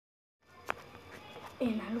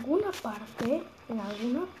en alguna parte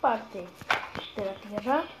de la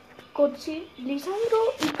Tierra, Lisandro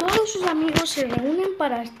y todos sus amigos se reúnen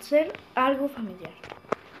para hacer algo familiar,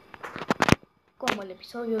 como el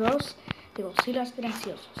episodio 2 de Godzillas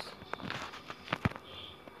graciosos.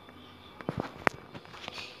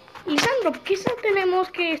 Lisandro, quizá tenemos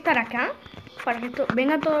que estar acá para que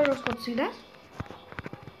vengan todos los Godzillas.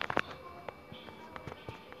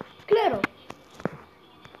 Claro,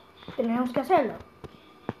 tenemos que hacerlo.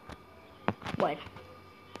 Bueno.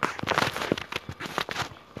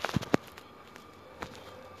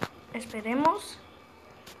 Esperemos.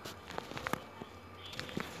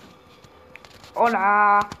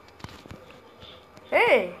 Hola.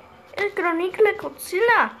 El Chronicle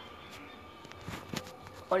Godzilla.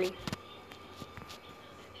 Oli.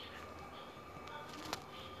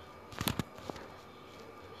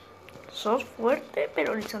 Sos fuerte,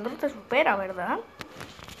 pero Lisandro te supera, ¿verdad?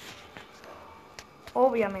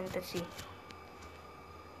 Obviamente sí.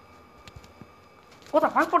 What the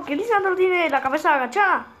fuck, ¿por qué Lisandro tiene la cabeza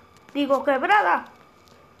agachada? Digo, quebrada.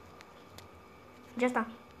 Ya está.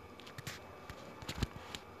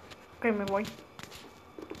 Ok, me voy.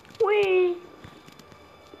 Uy.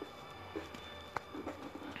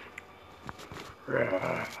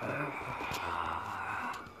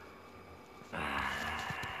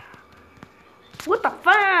 What the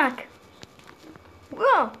fuck?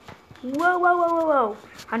 Wow. Wow.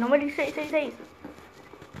 Anomaly 666.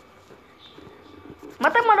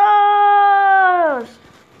 ¡Matémonos!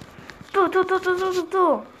 Tú.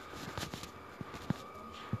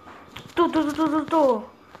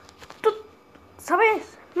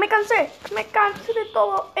 ¿Sabes? Me cansé de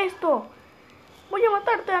todo esto. Voy a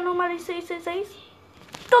matarte, Anomaly 666.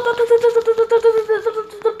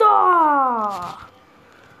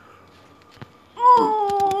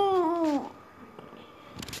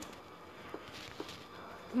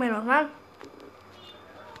 Menos mal.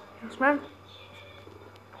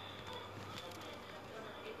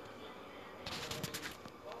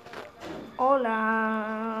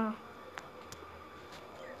 Hola.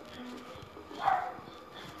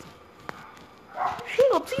 ¡Sí,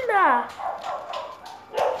 Godzilla!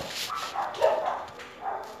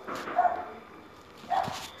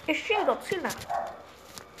 Es Shin Godzilla.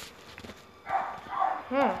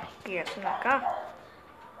 ¿Qué hacen acá?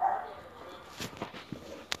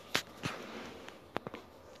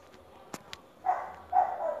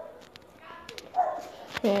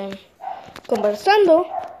 Conversando.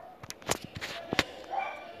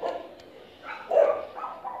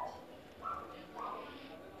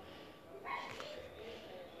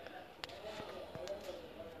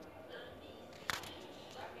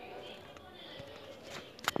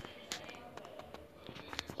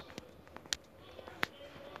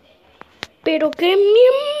 ¿Pero qué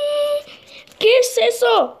 ¿Qué es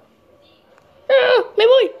eso? ¡Ah! ¡Me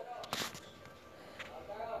voy!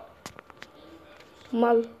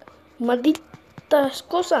 Malditas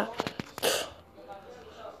cosas.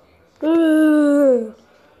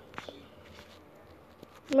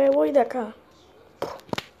 Me voy de acá.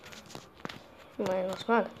 Menos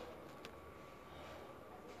mal.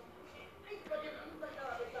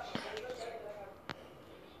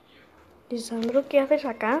 Lisandro, ¿qué haces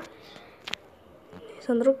acá?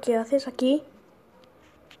 Lisandro, ¿qué haces aquí?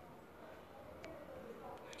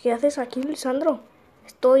 ¿Qué haces aquí, Lisandro?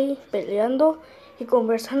 Estoy peleando y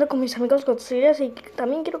conversando con mis amigos Godzillas y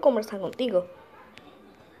también quiero conversar contigo.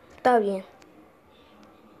 Está bien.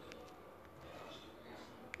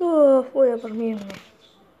 Voy a dormirme.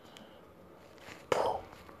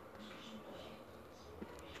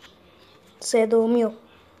 Se durmió.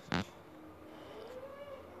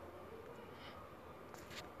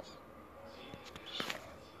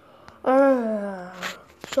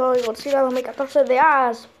 Soy Godzilla 2014 de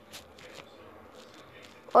As.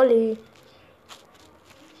 Oli.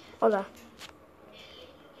 Hola.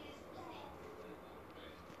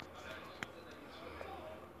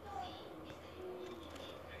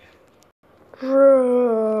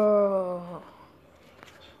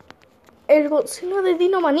 El Godzilla de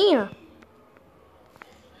Dinomanía.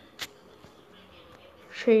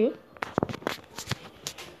 Sí.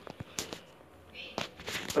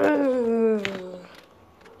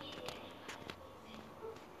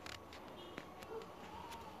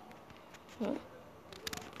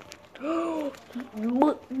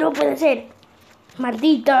 No puede ser.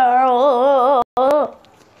 Maldito.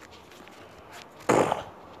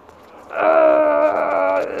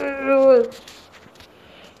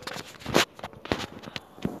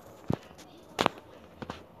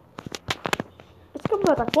 Es como un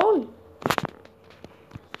atacón.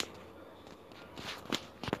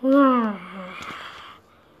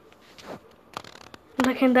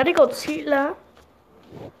 Legendary Godzilla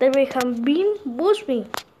de Benjamin Busby.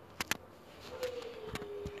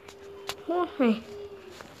 Uy.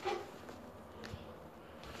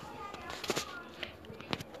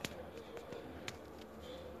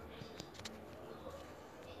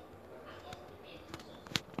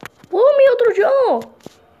 ¡Oh, mi otro yo!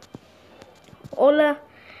 Hola.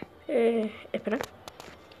 Espera.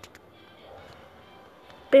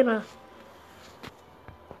 Espera.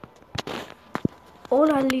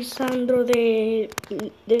 Hola, Lisandro de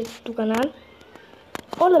tu canal.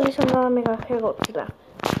 Hola, Lisandro de Mega Godzilla.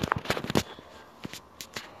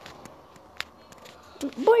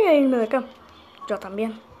 Voy a irme de acá. Yo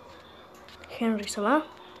también. Henry se va.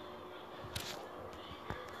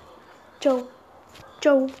 Chau.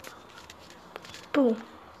 Chau. Tú.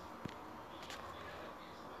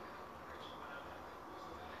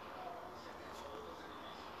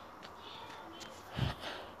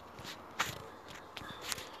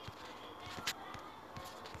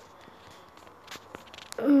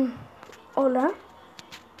 Hola.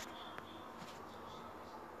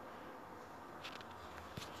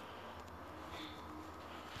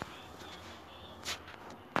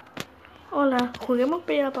 Hola. Juguemos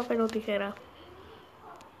piedra, papel o tijera.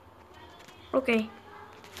 Ok.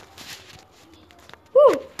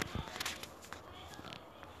 Uh.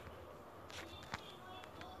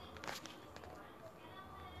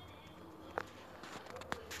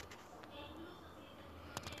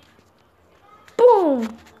 ¡Pum!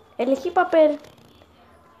 Elegí papel.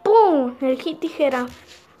 ¡Pum! Elegí tijera.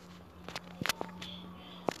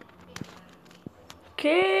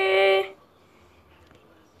 ¿Qué?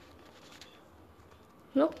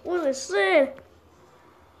 No puede ser.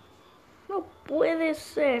 No puede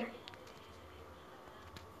ser.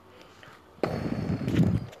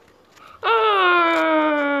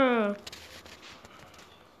 ¡Ah!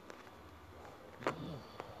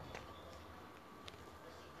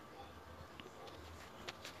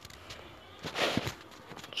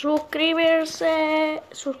 Suscribirse.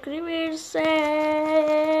 Suscribirse.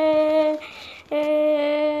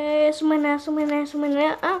 Sumena.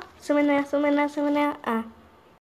 Ah, sumena.